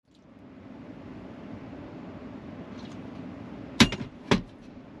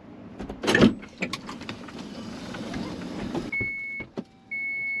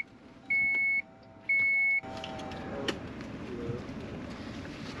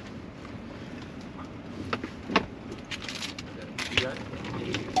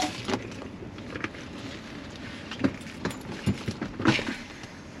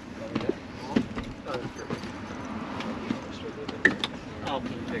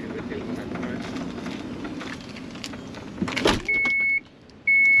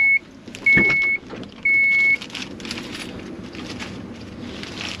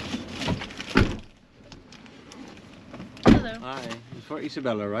Hello. Hi, it's for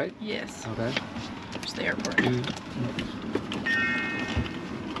Isabella, right? Yes. Okay. It's the airport.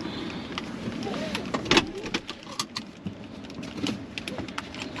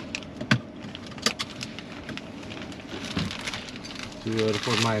 To the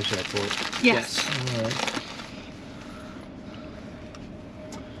Fort Myers airport. Yes. Alright.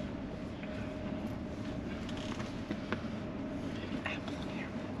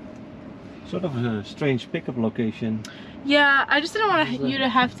 Sort of a strange pickup location. Yeah, I just didn't want you to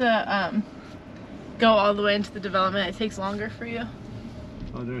have to go all the way into the development. It takes longer for you.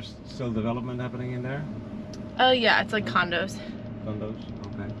 Oh, there's still development happening in there? Oh yeah, it's like condos. Condos?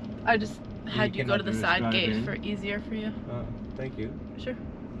 Okay. I just had you go to the just side drive gate in? for easier for you. Thank you. Sure.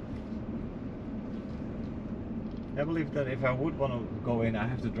 I believe that if I would want to go in, I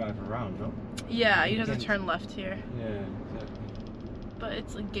have to drive around, no? Yeah, you'd have to turn left here. Yeah, exactly. But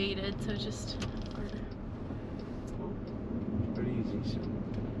it's like gated, so just harder. Oh, pretty easy, so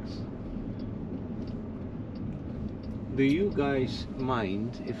thanks. Do you guys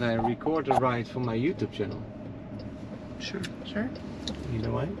mind if I record a ride for my YouTube channel? Sure. Sure. You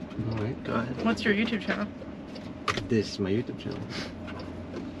don't mind? Alright. Go ahead. What's your YouTube channel? This is my YouTube channel.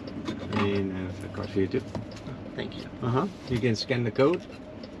 And of course YouTube. Thank you. You can scan the code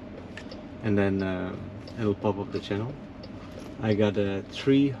and then it'll pop up the channel. I got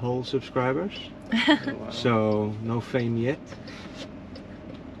 3 whole subscribers. Oh, wow. So no fame yet.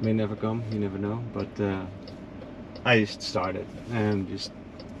 May never come, you never know. But I just started and I'm just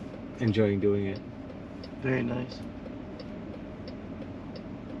enjoying doing it. Very nice.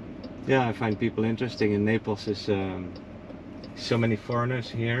 Yeah, I find people interesting. In Naples is so many foreigners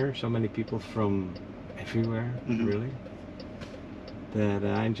here, so many people from everywhere, really. That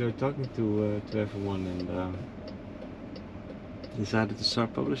I enjoy talking to everyone and decided to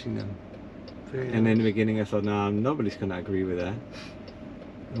start publishing them. And in the beginning I thought, no, nobody's gonna agree with that.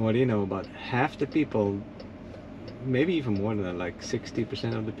 And what do you know, about half the people, maybe even more than that, like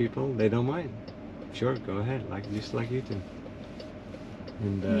 60% of the people, they don't mind. Sure, go ahead, just like you do.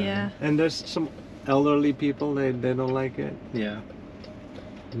 And, yeah. And there's some elderly people, they don't like it. Yeah.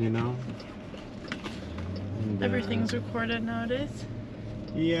 You know? And, Everything's recorded nowadays.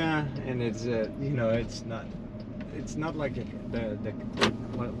 Yeah, and it's you know, it's not like the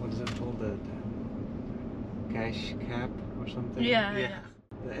what is it called, the cash cap or something. Yeah.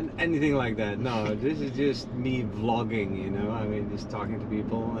 And anything like that. No, this is just me vlogging, you know. I mean, just talking to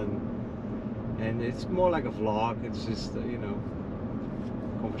people and it's more like a vlog. It's just you know,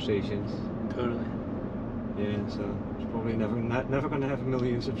 conversations. Totally. Yeah, so it's probably never gonna have 1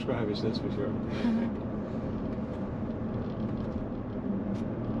 million subscribers, that's for sure.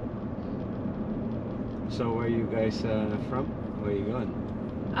 So where are you guys from? Where are you going?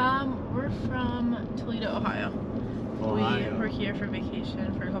 We're from Toledo, Ohio. Ohio. We're here for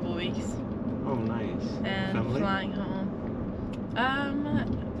vacation for a couple weeks. Oh, nice. And family? flying home.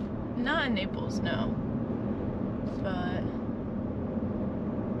 Not in Naples, no. But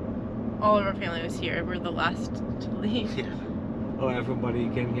all of our family was here. We're the last to leave. Yeah. Oh, everybody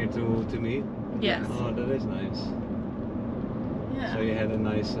came here to meet? Yes. Oh, that is nice. Yeah. So you had a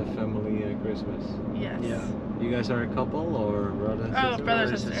nice family Christmas. Yes. Yeah. You guys are a couple or brother and sister? Oh, brother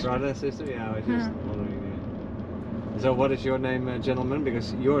and sister. Brother and sister? Yeah, I was just wondering. Yeah. So what is your name, gentlemen?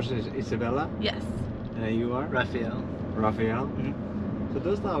 Because yours is Isabella. Yes. And you are? Raphael. Raphael. So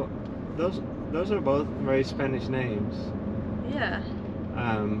those are both very Spanish names. Yeah.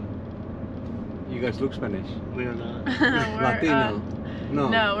 You guys look Spanish. We are not. We're, Latino. No.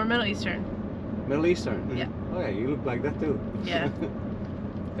 No, we're Middle Eastern. Middle Eastern. Yeah. Oh yeah, you look like that too. Yeah.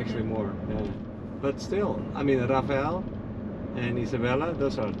 Actually more. Yeah. But still, I mean, Raphael and Isabella,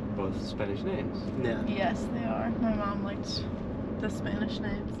 those are both Spanish names. Yeah. Yes, they are. My mom liked the Spanish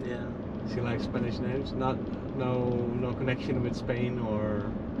names. Yeah. She likes Spanish names. No connection with Spain or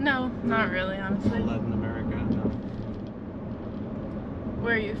No, not really, honestly. Latin America. No.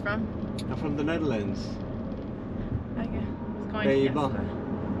 Where are you from? I'm from the Netherlands. I was going There to you guess go. that.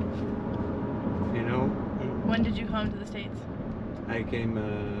 You know, When did you come to the States? I came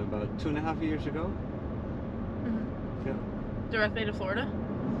about 2.5 years ago. Yeah. Directly to Florida?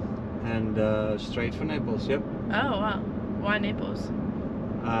 And straight for Naples. Yep. Oh, wow. Why Naples?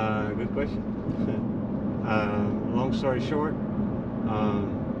 Good question. Long story short,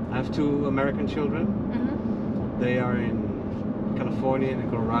 I have 2 American children. They are in California and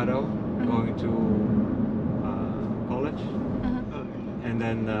Colorado, going to college. And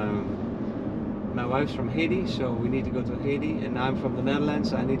then my wife's from Haiti, so we need to go to Haiti. And I'm from the Netherlands,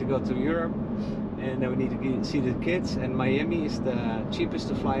 so I need to go to Europe. And then we need to see the kids. And Miami is the cheapest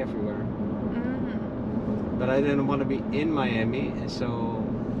to fly everywhere. But I didn't want to be in Miami, and so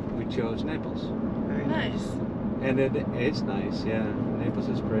we chose Naples. Very Nice. And it is nice, yeah. Naples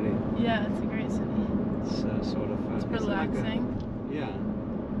is pretty. Yeah, it's a great city. It's sort of. It's like relaxing. yeah.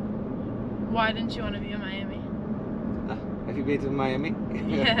 Why didn't you want to be in Miami? Have you been to Miami?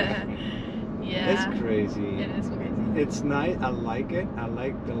 Yeah. Yeah. It's crazy. It is crazy. It's nice. I like it. I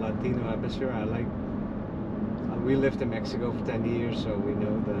like the Latino atmosphere. I like. We lived in Mexico for 10 years, so we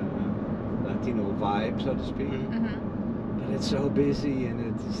know the Latino vibe, so to speak. But it's so busy and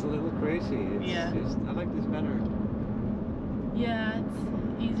it's a little crazy. It's Yeah. just, I like this better. Yeah, it's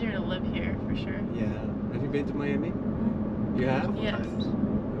easier to live here for sure. Yeah. Have you been to Miami? You have? Yes.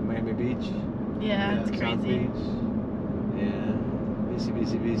 Miami Beach. Yeah, it's South crazy. Beach. Yeah.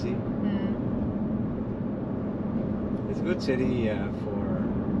 Busy. It's a good city for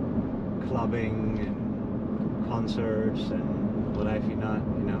clubbing and concerts and what have you not,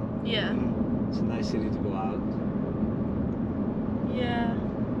 you know. Yeah. It's a nice city to go out. Yeah.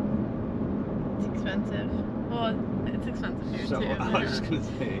 It's expensive. Well, it's expensive here So too. I was gonna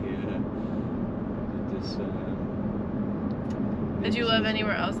say, yeah. It is, Did you live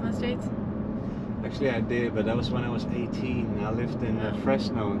anywhere else in the States? Actually, I did, but that was when I was 18. I lived in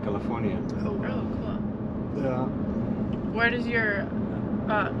Fresno, in California. Oh, Oh, wow. cool. Yeah. Where does your,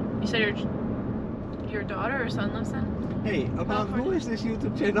 you said your daughter or son lives in? Hey, about who California. is this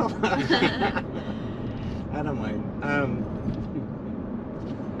YouTube channel? I don't mind.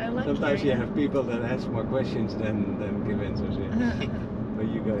 I like Sometimes you hearing have people that ask more questions than give answers. Yeah. But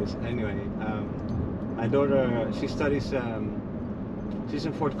you guys, anyway. My daughter, she studies. She's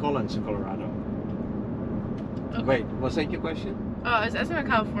in Fort Collins, Colorado. Okay. Wait, was that your question? Oh, I was asking about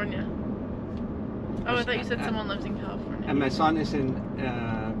California. Oh, I thought you said someone lives in California. And my son is in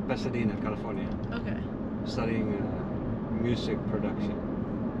Pasadena, California, Okay. studying music production.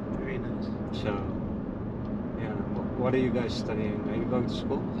 Very nice. So, yeah. What are you guys studying? Are you going to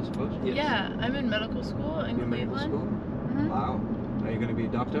school, I suppose? Yes. Yeah, I'm in medical school in You're in medical Cleveland. school? Mhm. Wow. Are you going to be a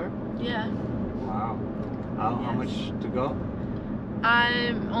doctor? Yeah. Wow. How Yes. much to go?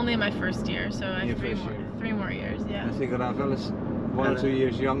 I'm only in my first year, so I Your have three first more, year. 3 more years. Yeah. I think Raphael is 1 or 2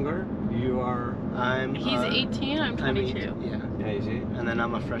 years younger. You are. I'm. He's 18. I'm 22. 18, yeah. Yeah, you see. And then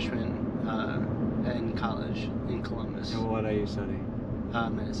I'm a freshman in college in Columbus. And what are you studying?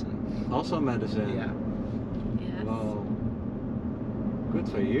 Medicine. Also medicine. Yeah. Yes. Well, good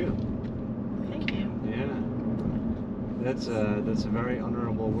for you. Thank you. Yeah. That's a very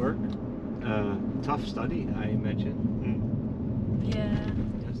honorable work. Tough study, I imagine. Yeah.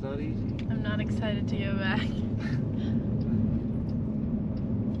 That's not easy. I'm not excited to go back.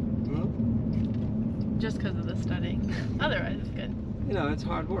 Well, Just because of the studying. Otherwise, it's good. you know, it's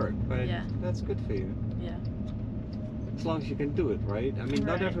hard work, but Yeah. that's good for you. Yeah. As long as you can do it, right? I mean,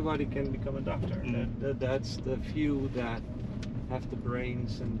 not Right. everybody can become a doctor. That's the few that have the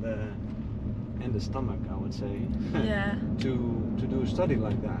brains and the stomach, I would say, Yeah. to do a study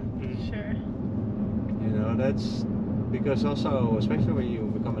like that. Sure. You know, that's because also, especially when you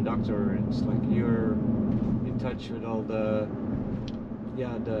become a doctor, it's like you're in touch with all the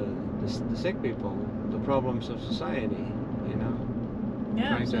sick people, the problems of society. You know, Yeah.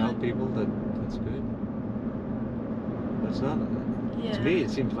 trying to help people. That's good. That's not. Yeah. To me, it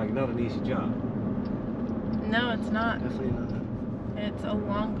seems like not an easy job. No, it's not. Definitely not. It's a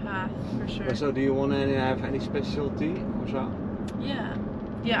long path for sure. But so, do you want to have any specialty or so? Yeah.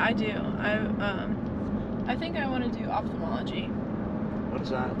 Yeah, I do. I think I want to do ophthalmology. What is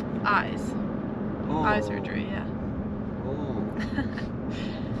that? Eyes. Oh. Eye surgery, yeah. Oh.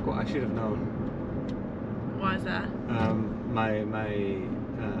 Of course, I should have known. Why is that?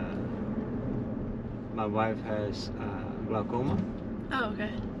 My wife has glaucoma, Oh, okay.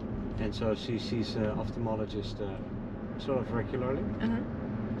 and so she sees an ophthalmologist sort of regularly. Uh-huh.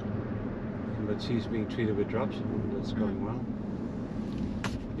 But she's being treated with drops, and that's going well.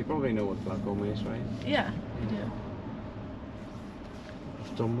 You probably know what glaucoma is, right? Yeah, I do.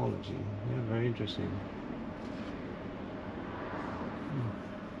 Ophthalmology. Yeah, very interesting.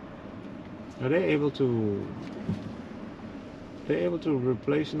 Are they able to? They're able to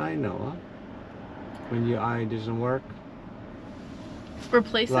replace an eye now, huh? When your eye doesn't work.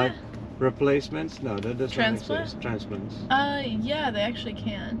 Replace Like it? replacements? No, that doesn't Transplant? exist. Transplants. Yeah, they actually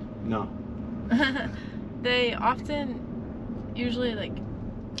can. No. They often, usually like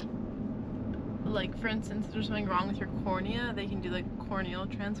for instance, if there's something wrong with your cornea, they can do like corneal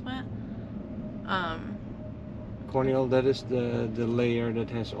transplant. corneal, that is the layer that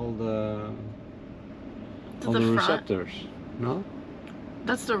has all the To the front. receptors. No?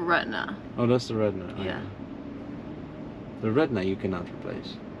 That's the retina. Oh, that's the retina. Oh, Yeah. The retina you cannot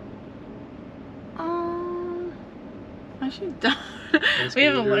replace. Actually don't. We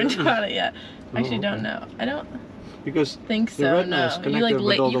haven't learned about it yet. Actually, okay. don't know. I don't Because think the so. retina No, is you connected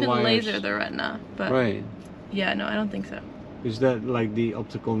with all you the can wires. laser the retina, but Right. yeah, no, I don't think so. Is that like the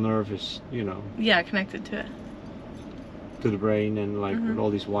optical nerve is, you know, Yeah, connected to it. to the brain, and like Mhm. with all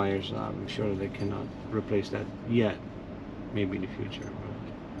these wires, I'm sure they cannot replace that yet. Maybe in the future. But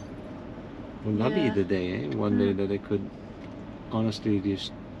would that be Yeah. the day, eh? One day that they could honestly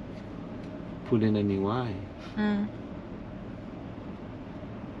just put in a new eye. Mm.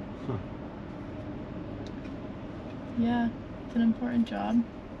 Huh. Yeah, it's an important job.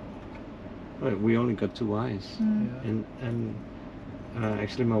 Right, we only got 2 eyes. Mm. Yeah. And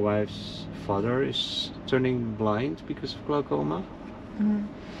actually my wife's father is turning blind because of glaucoma. Mm.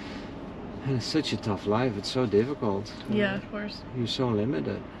 And it's such a tough life, it's so difficult. Yeah, of course. You're so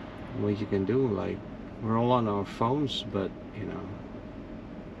limited what you can do. Like, we're all on our phones, but you know,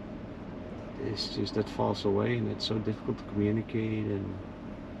 it's just that falls away, and it's so difficult to communicate. And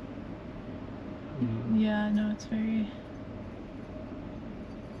Yeah, no, it's very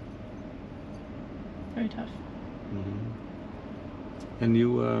tough. And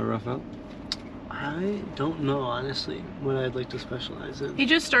you, Raphael? I don't know, honestly, what I'd like to specialize in. He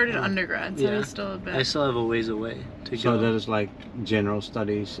just started undergrad, so Yeah. he's still a bit. I still have a ways away to So go. that is like general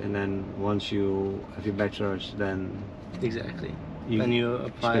studies, and then once you have your bachelor's, then Exactly. you Then you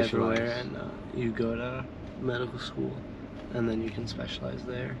apply specialize. everywhere, and you go to medical school, and then you can specialize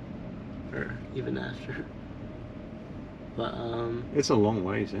there, or even after. But It's a long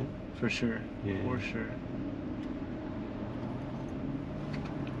ways, eh? for sure, Yeah. for sure.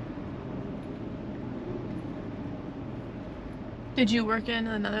 Did you work in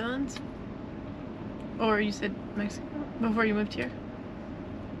the Netherlands? Or you said Mexico before you moved here?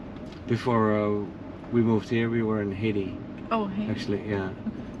 Before we moved here, we were in Haiti. Oh, hey. Actually, yeah.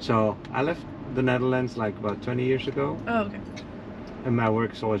 So I left the Netherlands like about 20 years ago, Oh, okay. and my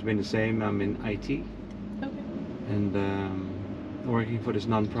work's always been the same. I'm in IT, Okay. and working for this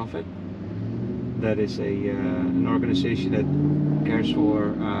non-profit. That is an organization that cares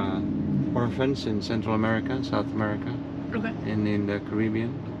for orphans in Central America, South America, Okay. and in the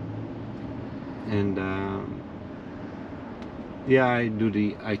Caribbean. And yeah, I do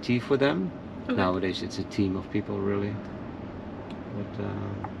the IT for them. Okay. Nowadays it's a team of people, really. But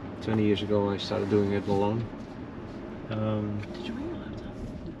 20 years ago I started doing it alone. Did you bring your laptop?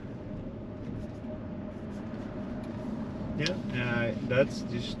 Yeah, that's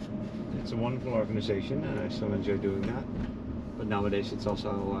just, it's a wonderful organization, and I still enjoy doing that. But nowadays it's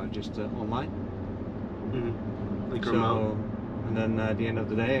also just online. Mm-hmm. Like So, remote. and then at the end of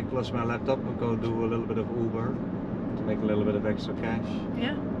the day I close my laptop and go do a little bit of Uber to make a little bit of extra cash.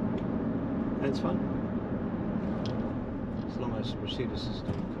 Yeah. And it's fun. As long as Mercedes is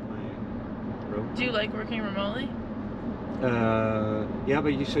doing my road. Do you like working remotely? Yeah,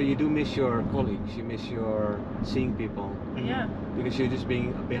 but you do miss your colleagues. You miss your seeing people, Yeah. because you're just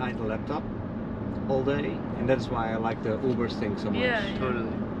being behind the laptop all day, and that's why I like the Uber thing so much. Yeah. Totally.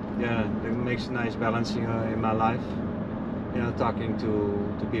 Yeah, it makes a nice balance, you know, in my life. You know, talking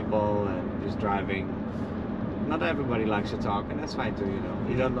to people and just driving. Not everybody likes to talk, and that's fine too. You know,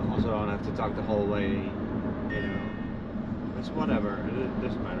 you don't have to talk the whole way. You know, it's whatever. It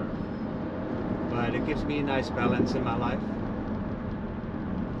doesn't matter. But it gives me a nice balance in my life.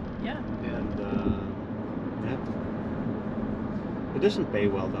 Yeah. And yeah, it doesn't pay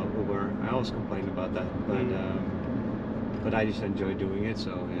well though, Uber. I always complain about that, but I just enjoy doing it.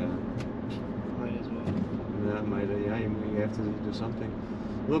 So yeah, Might as well. yeah, you have to do something.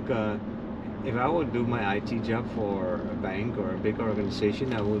 Look, if I would do my IT job for a bank or a big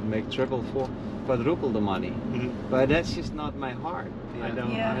organization, I would make quadruple the money. Mm-hmm. But that's just not my heart. Yeah.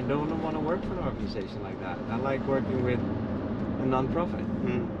 Yeah. I don't want to work for an organization like that. I like working with a non-profit.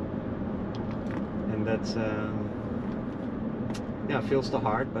 Mm-hmm. And that's yeah, fills the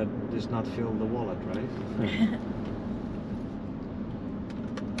heart, but does not fill the wallet, right?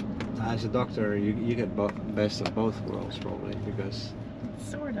 As a doctor, you get best of both worlds probably, because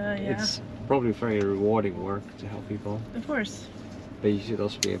Sorta, yeah. it's probably very rewarding work to help people, Of course. but you should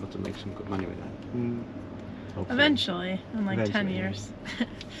also be able to make some good money with that. Hopefully. Eventually, in like 10 Eventually, yeah. years.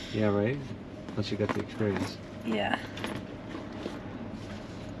 Yeah, right? Once you get the experience. Yeah.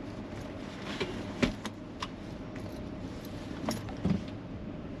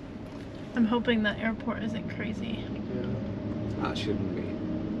 I'm hoping that airport isn't crazy. Yeah. Ah, shouldn't be.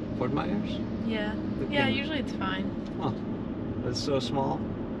 Fort Myers? Yeah. The Yeah, King. usually it's fine. It's so small.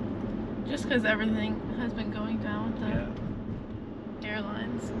 Just because everything has been going down with the Yeah.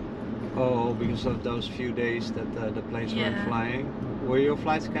 airlines. Oh, because of those few days that the planes weren't Yeah. flying. Were your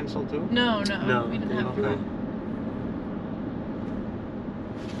flights cancelled too? No, No, we didn't have okay. flight.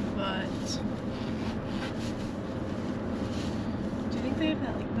 But do you think they have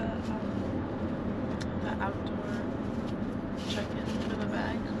that like the outdoor check-in for the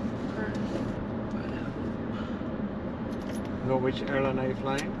bag? Or No, which airline are you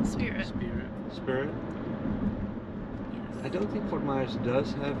flying? Spirit? Spirit? I Yes. don't think Fort Myers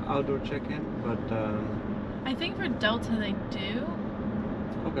does have outdoor check-in, but I think for Delta they do.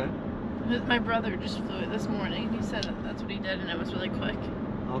 okay. But my brother just flew it this morning. He said that's what he did, and it was really quick.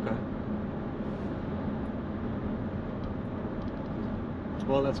 Okay.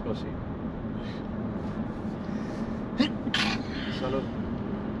 Well, let's go see. Salud.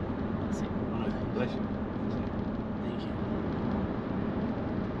 Let's see. Bless you. Thank you.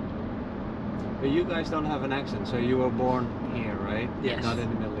 But you guys don't have an accent, so you were born here, right? Yes. Not in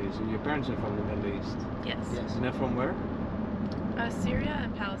the Middle East. Your parents are from the Middle East. Yes. Yes. And they're from where? Syria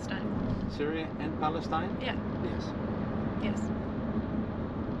and Palestine. Syria and Palestine? Yeah. Yes. Yes.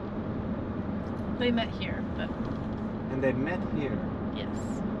 They met here, but And they met here. yes.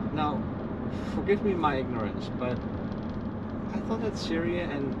 Now, forgive me my ignorance, but I thought that Syria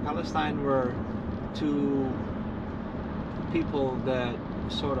and Palestine were two people that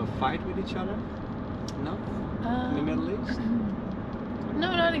sort of fight with each other? No? In the Middle East?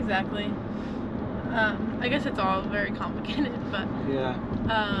 No, not exactly. I guess it's all very complicated, but Yeah.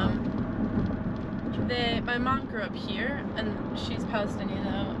 my mom grew up here, and she's Palestinian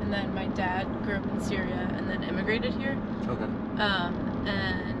though, and then my dad grew up in Syria and then immigrated here. Okay.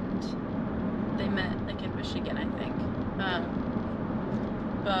 And they met like in Michigan, I think.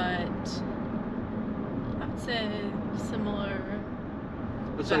 But I would say similar.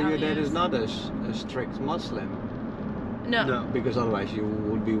 But so your dad is values. not a strict Muslim, No. No. because otherwise you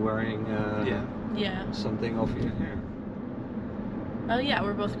would be wearing Yeah. Yeah. something over your hair. Oh yeah,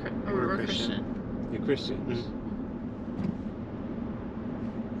 we're both We're Christian. Christian. You're Christians. Mhm.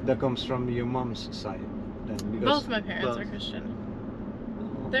 That comes from your mom's side, then, because Both my parents Both. are Christian.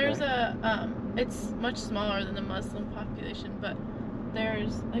 Okay. There's it's much smaller than the Muslim population, but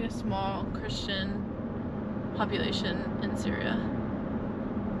there's like a small Christian population in Syria.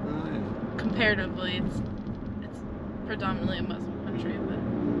 Oh, yeah. Comparatively, it's predominantly a Muslim country, but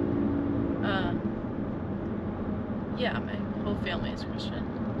yeah, my whole family is Christian.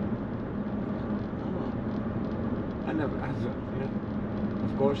 Oh.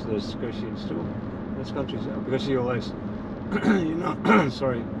 Of course, there's Christians too. There's countries because you always, you know,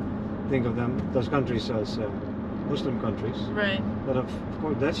 sorry, think of them those countries as Muslim countries. Right. But of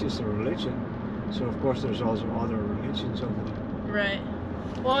course, that's just a religion. So of course, there's also other religions over there. Right.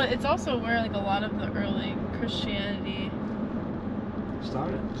 Well, it's also where like a lot of the early Christianity,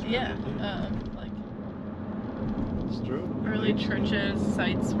 Started. yeah, like It's true. early churches,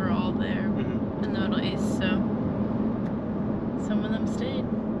 sites were all there Mhm. in the Middle East, so some of them stayed.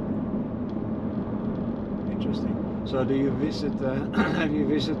 Interesting. So do you visit? Have you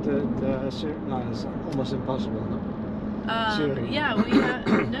visited Syria? No, it's almost impossible. No? Syria. Yeah, we have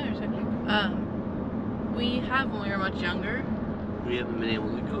no, you're talking. We have when we were much younger. We haven't been able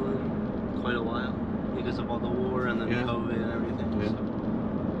to go in quite a while because of all the war and then Yeah. COVID and everything. Yeah. So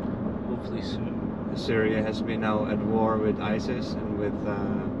hopefully soon. Syria has been now at war with ISIS and with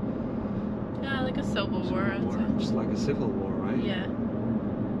Yeah, like a civil war. I'd say. It's like a civil war, right? Yeah.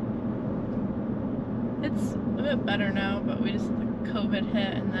 It's a bit better now, but we just the COVID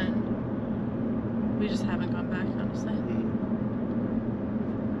hit and then we just haven't gone back, honestly. Mhm.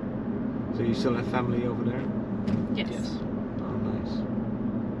 So you still have family over there? Yes. Yes. Oh, nice.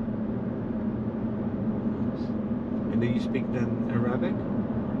 And do you speak then Arabic?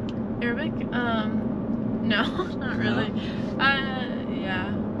 Arabic? No, not really.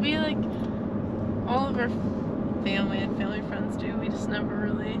 Yeah. We like all of our family and family friends do. We just never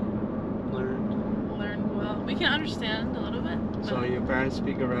really learned well. We can understand a little bit. But, So your parents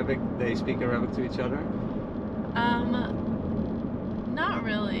speak Arabic, they speak Arabic to each other? not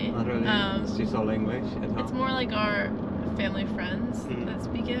really. Not really, it's just all English at home? It's more like our family friends Mhm. that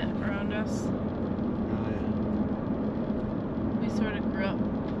speak it around us. Oh, We sort of grew up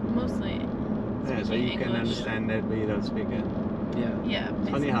mostly yeah. Yeah, so speaking you can English. understand it, but you don't speak it. Yeah. Yeah. It's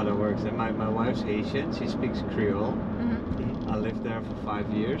funny how that works. And my wife's Haitian, she speaks Creole. Mm-hmm. I lived there for 5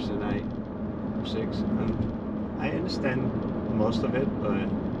 years and or 6, and I understand most of it, but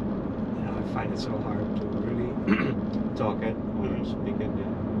I find it so hard to really talk it or speak it.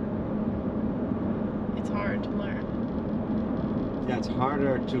 Yeah. hard to learn. Yeah, it's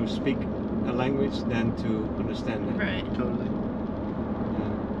harder to speak a language than to understand it. Right. Totally.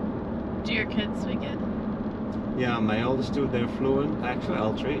 Do your kids speak it? Yeah, my oldest two, they're fluent. Actually,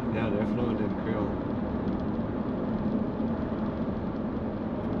 all three, yeah, they're fluent in Creole.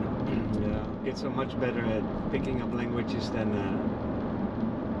 Yeah, kids are much better at picking up languages than.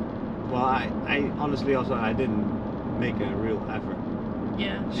 Well, I honestly also I didn't make a real effort.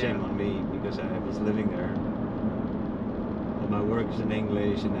 Yeah. Shame on me because I was living there. But my work is in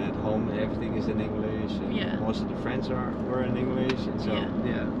English, and at home everything is in English. And Yeah. most of the friends were in English, and so Yeah.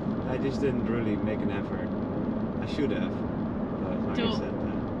 Yeah. I just didn't really make an effort. I should have, but like I said.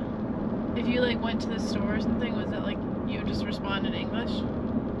 If you like went to the store or something, was it like you would just respond in English?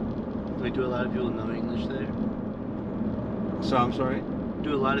 Like, do a lot of people know English there? So I'm sorry.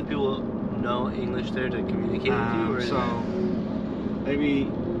 Do a lot of people know English there to communicate with you? Or is So maybe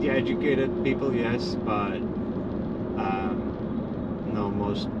the educated people, yes, but no,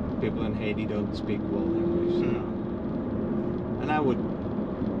 most people in Haiti don't speak well English. Hmm. No. And I would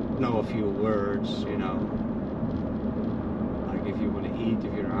know a few words, you know, like if you want to eat,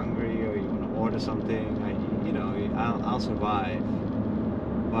 if you're hungry, or you want to order something, I'll survive,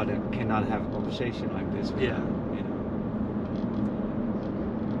 but I cannot have a conversation like this with Yeah. them, you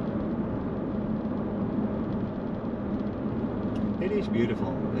know. It is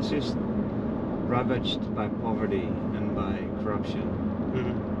beautiful. It's just ravaged by poverty and by corruption.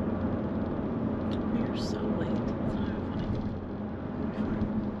 Mhm. You're so late. It's not funny.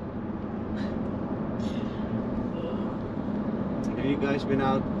 Have you guys been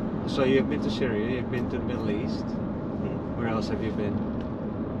out? So you've been to Syria, you've been to the Middle East. Where else have you been?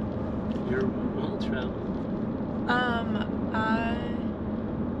 You're well traveled. I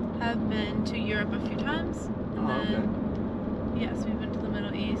have been to Europe a few times, and then yes, we've been to the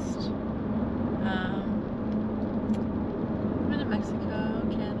Middle East. Been to Mexico,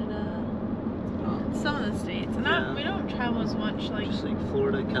 Canada, some of the states, and Yeah. we don't travel as much. Like Just like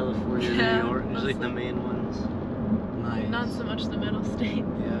Florida, California, Yeah, New York, just like the mostly. main ones. Nice. not so much the middle states.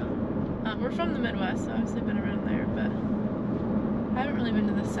 Yeah. We're from the Midwest, so obviously been around there, but I haven't really been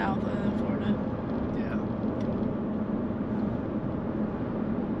to the South other than Florida. Yeah.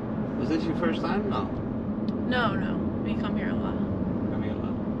 Was this your first time? No. No, we come here a lot. I mean, a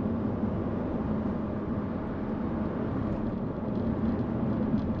lot.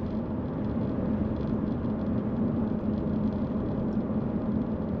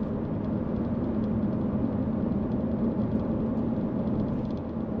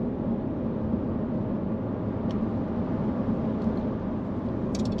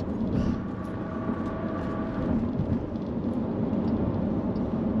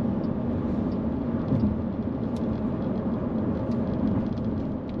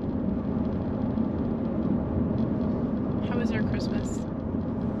 How was your Christmas?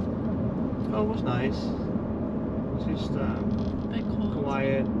 Oh, it was nice. It was just Bit cold.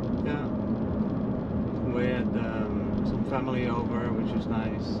 quiet. Yeah. We had some family over, which was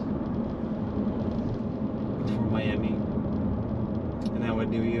nice. For Miami. And then with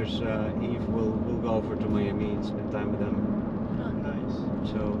New Year's Eve, we'll go over to Miami and spend time with them. Nice.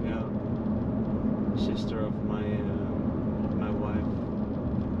 So yeah, sister of my wife.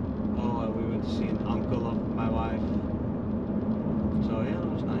 Oh, we went to see an uncle of my wife. So yeah,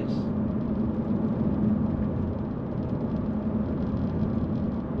 it was nice.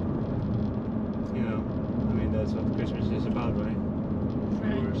 You know, I mean that's what Christmas is about, right?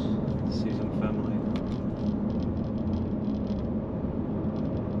 Right. To see some family.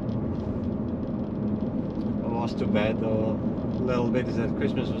 What was too bad though, a little bit, is that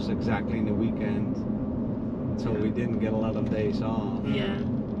Christmas was exactly in the weekend, so we didn't get a lot of days off. Yeah.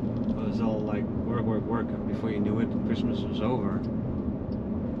 It was all like work. Before you knew it, Christmas was over.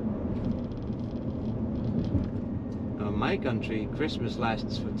 My country, Christmas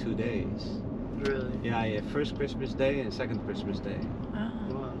lasts for 2 days. Really? Yeah, yeah, first Christmas day and second Christmas day. Oh.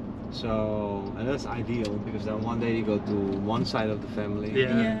 Wow. So, and that's ideal because then one day you go to one side of the family,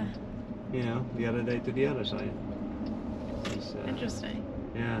 Yeah. you know, the other day to the other side. It's, Interesting.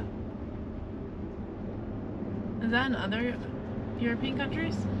 yeah. Is that in other European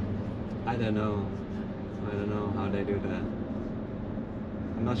countries? I don't know how they do that.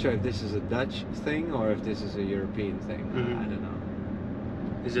 I'm not sure if this is a Dutch thing or if this is a European thing. Mhm. I don't know.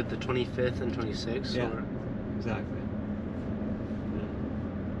 Is it the 25th and 26th? Yeah. Or? Exactly. Yeah.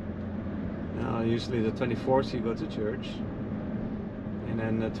 Now, usually the 24th you go to church, and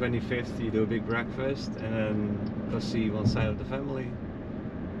then the 25th you do a big breakfast, and then go see one side of the family,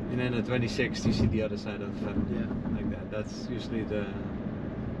 and then the 26th you see the other side of the family. Yeah. Like that. That's usually the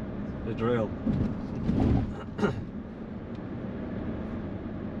drill.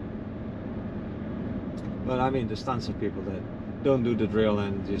 But I mean, there's tons of people that don't do the drill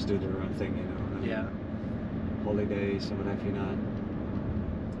and just do their own thing, you know. I mean, Yeah. holidays and what have you not.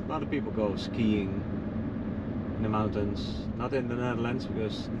 A lot of people go skiing in the mountains, not in the Netherlands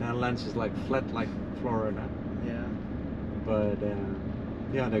because Netherlands is like flat like Florida. Yeah. But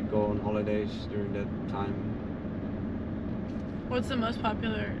yeah, they go on holidays during that time. What's the most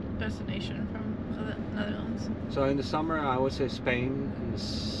popular destination from the Netherlands? So in the summer, I would say Spain and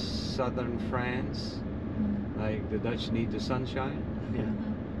southern France. Like the Dutch need the sunshine. Yeah.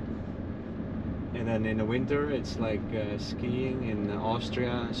 And then in the winter, it's like skiing in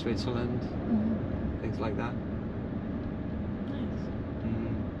Austria, Switzerland, things like that. Nice.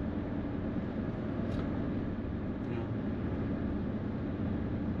 Yeah.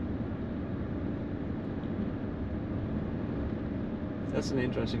 That's an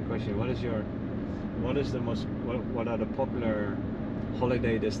interesting question. What is the most, what are the popular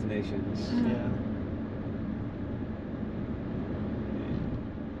holiday destinations? Yeah.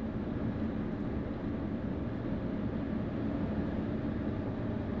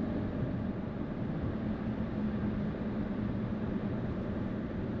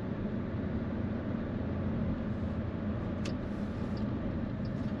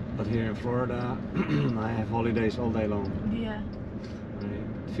 But here in Florida, I have holidays all day long. Yeah. Right?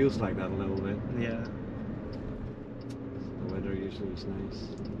 It feels like that a little bit. Yeah. The weather usually is nice.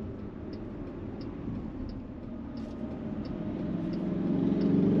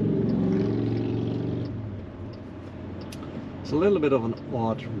 It's a little bit of an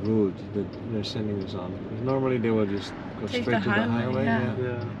odd route that they're sending us on. Normally they would just go Take straight the to the highway, highway. yeah.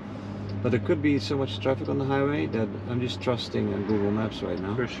 Yeah. But there could be so much traffic on the highway that I'm just trusting Google Maps right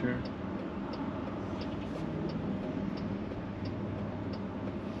now. For sure.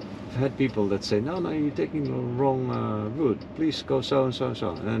 I've had people that say, no, you're taking the wrong route. Please go so and so and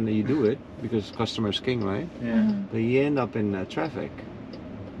so. And then you do it because customer's king, right? Yeah. But you end up in traffic.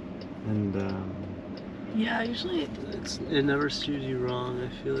 And Yeah, usually It never steers you wrong, I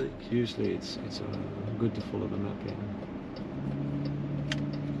feel like. usually it's good to follow the map, yeah.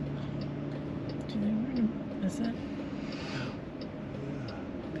 do you think we're gonna miss it?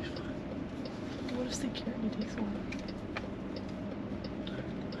 Be fine. What if security takes a while?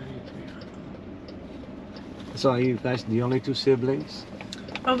 I need to be fine. So are you guys the only two siblings?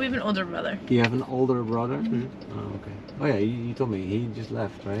 Oh, we have an older brother. You have an older brother? Mhm. Oh, okay. Oh yeah, you told me he just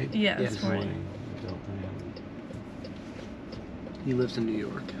left, right? Yeah, Yeah. this morning. You told me. He lives in New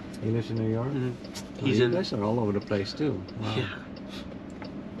York. He lives in New York? Mhm. So He's you in. guys are all over the place too. Wow. Yeah.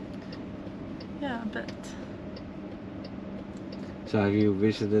 Yeah, but So have you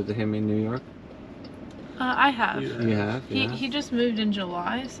visited him in New York? I have. You- You have? He Yeah. he just moved in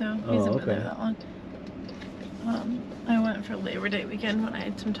July, so he Oh, hasn't been there okay. that long. I went for Labor Day weekend when I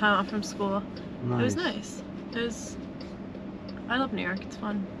had some time off from school. Nice. It was nice. It was. I love New York. It's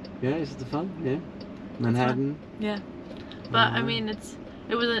fun. Yeah, is it fun? Yeah. Manhattan? Yeah, but I Uh-huh. mean,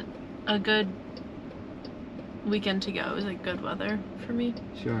 it wasn't a good weekend to go. It was like good weather for me.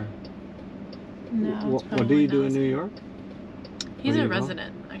 Sure. No. What do you do in New York? He's Where do a you go?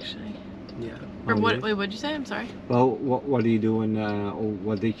 resident, actually. Yeah. Or Oh, what? yes. Wait, what'd you say? I'm sorry. Well, what do you do in, or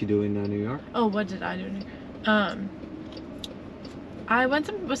what did you do in New York? Oh, what did I do? I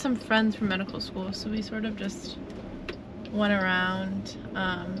went with some friends from medical school, so we sort of just went around.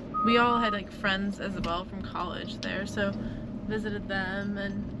 We all had like friends as well from college there, so visited them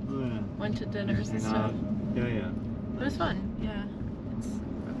and Yeah. went to dinners and Hang stuff. out. Yeah, yeah. It was fun. Yeah, it's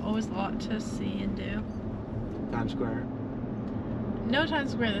always a lot to see and do. Times Square. No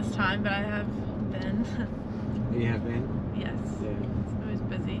Times Square this time, but I have been. You have been? Yes, Yeah. it's always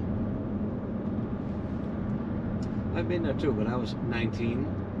busy. I've been there too, but I was 19.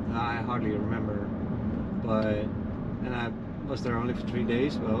 I hardly remember. But, and I was there only for 3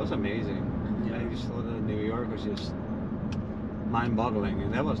 days, but it was amazing. Yeah. I just thought that New York was just mind-boggling,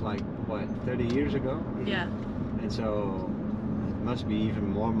 and that was like, what, 30 years ago? Yeah. And so, it must be even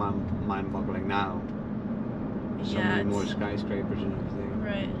more mind-boggling now. There's so Yeah, many more it's- skyscrapers and everything.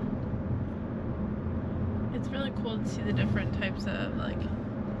 Right. It's really cool to see the different types of like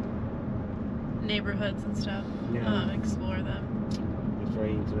neighborhoods and stuff. Yeah. Explore them. It's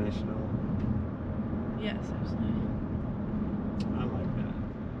very international. Yes, absolutely. I like that.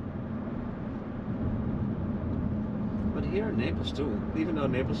 But here in Naples too, even though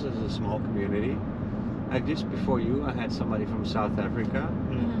Naples is a small community, like just before you, I had somebody from South Africa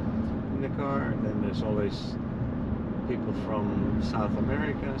Mm-hmm. in the car, and then there's always people from South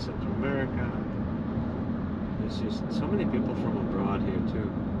America, Central America. There's just so many people from abroad here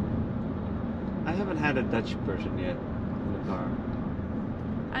too. I haven't had a Dutch person yet in the car.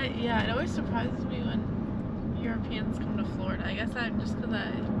 Yeah, it always surprises me when Europeans come to Florida. I guess I'm just because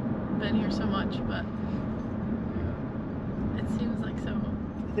I've been here so much, but it seems like so.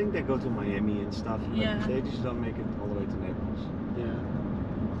 I think they go to Miami and stuff, but Yeah. they just don't make it all the way to Naples. Yeah.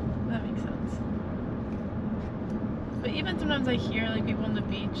 That makes sense. But even sometimes I hear like people on the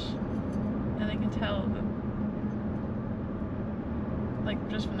beach, and I can tell that, like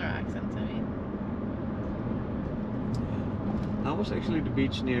just from their accents. I mean, How was actually the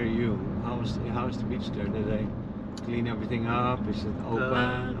beach near you? How is the beach there? Did they clean everything up? Is it open?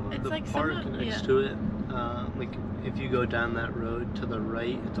 or- it's the like park somewhat- next yeah. to it, like if you go down that road to the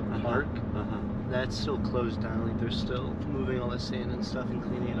right, it's a park. That's still closed down. Like they're still moving all the sand and stuff and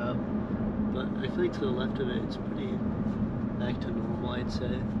cleaning it up. But I feel like to the left of it, it's pretty back to normal. I'd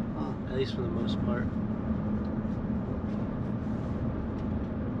say, at least for the most part.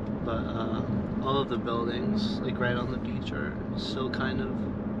 But all of the buildings, like right on the beach, are still kind of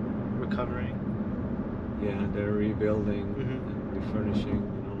recovering. Yeah, they're rebuilding Mhm. and refurnishing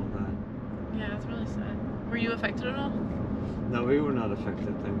and all of that. Yeah, it's really sad. Were you affected at all? No, we were not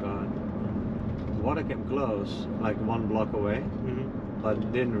affected, thank God. The water came close, like 1 block away, but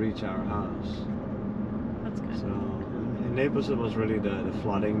it didn't reach our house. That's good. So in Naples, it was really the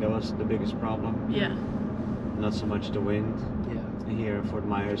flooding that was the biggest problem. Yeah. Not so much the wind. Yeah. Here in Fort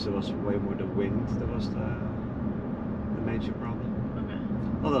Myers, it was way more the wind that was the major problem. Okay.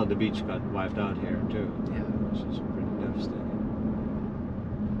 Although the beach got wiped out here too, Yeah. which is pretty devastating.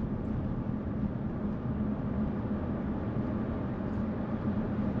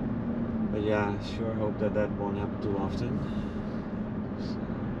 But yeah, sure hope that won't happen too often. So,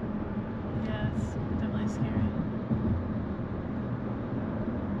 Yeah, it's definitely scary.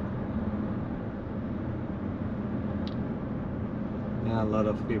 yeah, a lot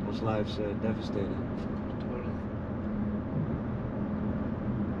of people's lives devastated. Totally.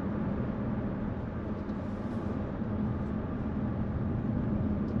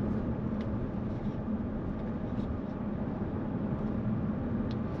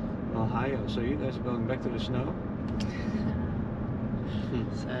 Ohio, so you guys are going back to the snow?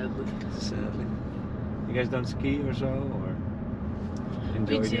 Sadly. Sadly. You guys don't ski or so, or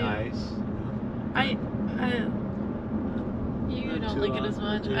enjoy the do. ice? You Not don't too like it as often,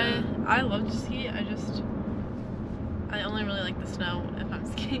 much. yeah. I love to ski. I only really like the snow if I'm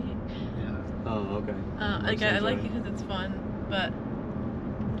skiing. Yeah. Oh, okay. Like I like it because it's fun, but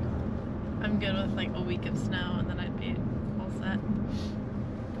I'm good with like a week of snow and then I'd be all set.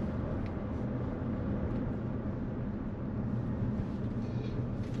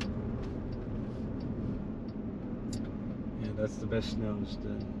 Yeah, that's the best snows.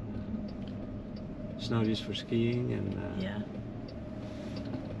 The snow just for skiing and Yeah.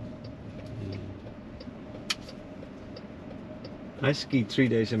 I skied 3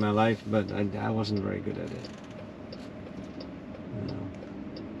 days in my life, but I wasn't very good at it. No.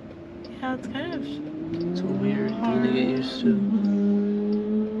 Yeah, it's kind of. It's a weird thing to get used to.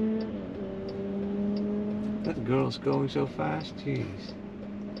 That girl's going so fast, jeez.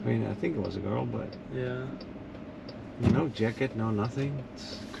 I mean, I think it was a girl, but Yeah. no jacket, no nothing.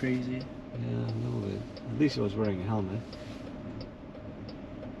 It's, Crazy. yeah, a little bit. At least he was wearing a helmet.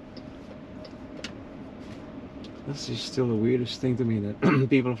 That's just still the weirdest thing to me, that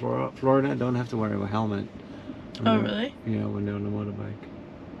people from Florida don't have to wear a helmet. when Oh, they're- really? Yeah, when they're on a motorbike.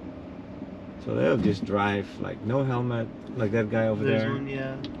 So they'll just drive like no helmet, like that guy over There's there. one,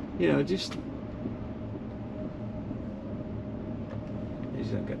 yeah. You know, just. You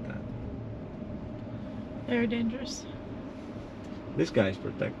just don't get that. Very dangerous. This guy's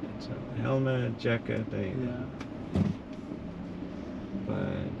protected, so helmet, jacket, they. Yeah. But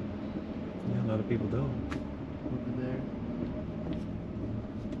yeah, a lot of people don't. Over there.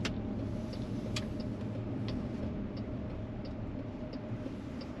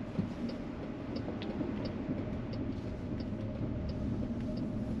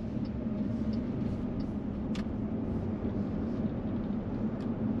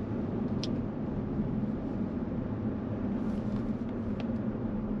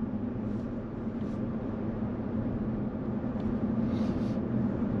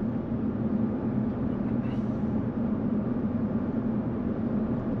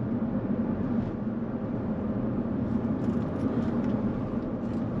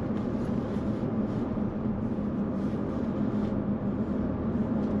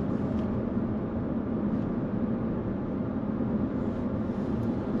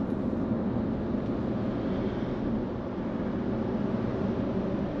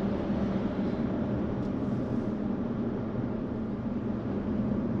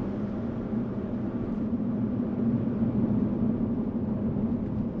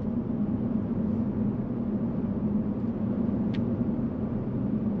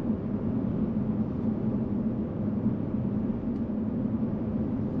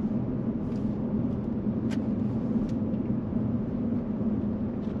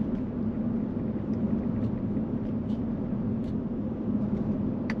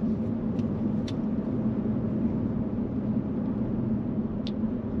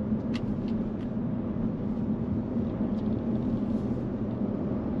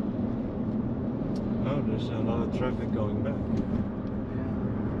 Oh, there's a lot of traffic going back. Yeah.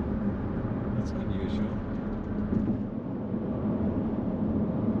 That's unusual.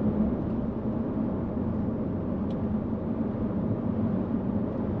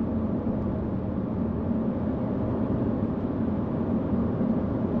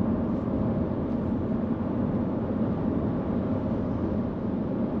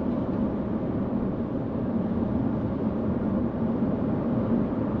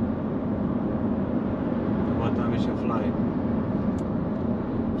 What time is your flight?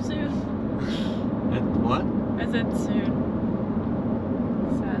 Soon. At what? I said soon.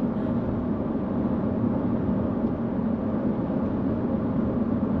 Sadly.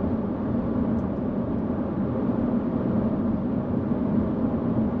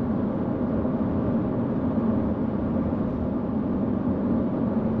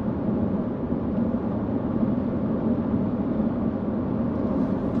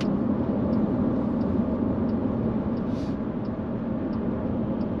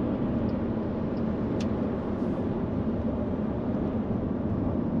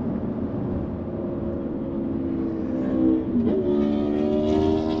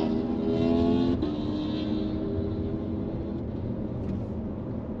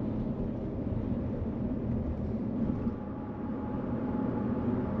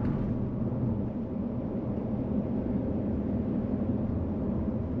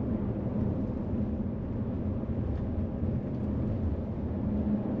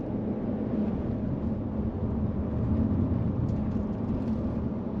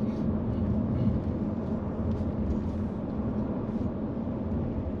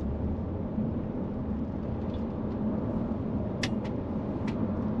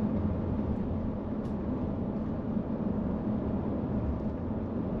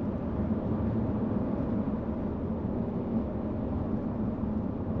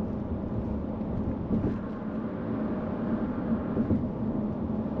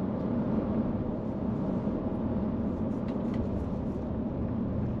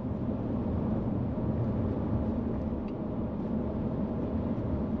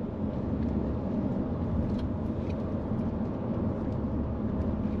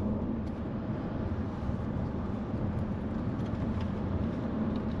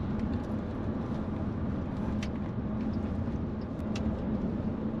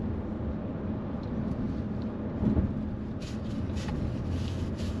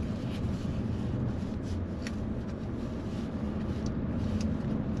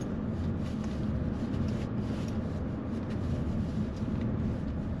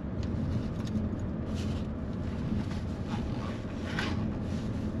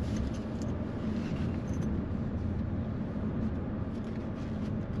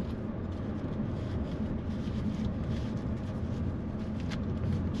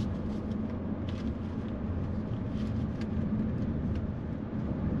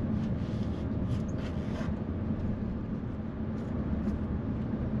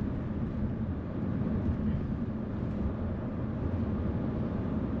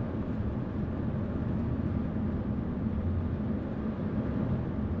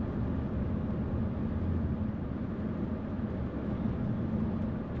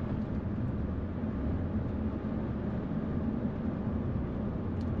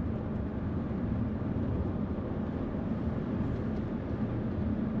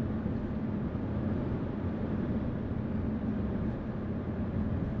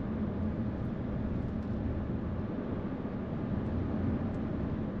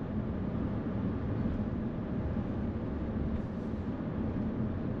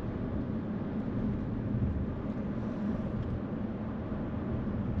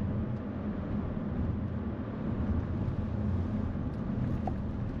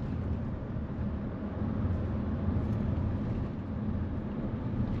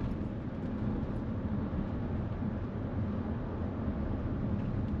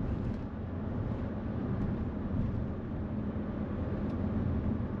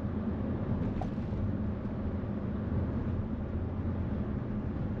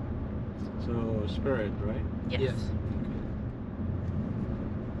 So Spirit, right? Yes.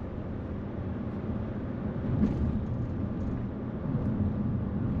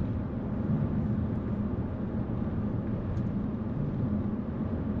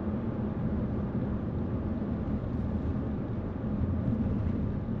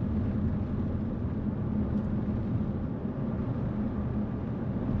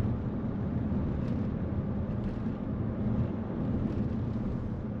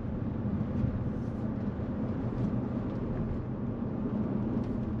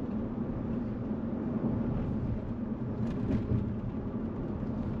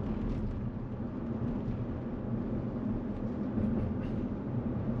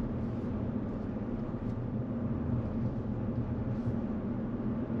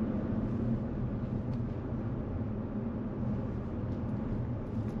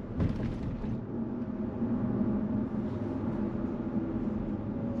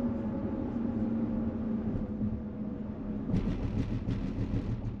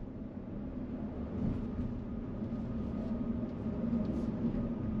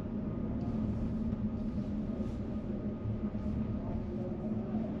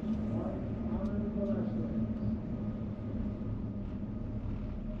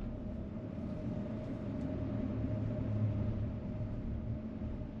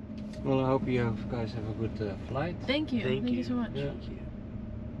 Well, I hope you guys have a good flight. Thank you. Thank you so much. Yeah. Thank you.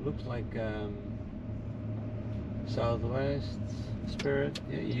 Looks like Southwest Spirit.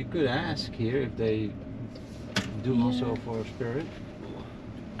 Yeah, you could ask here if they do Yeah. also for Spirit.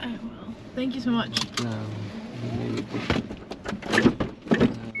 I will. Thank you so much. Maybe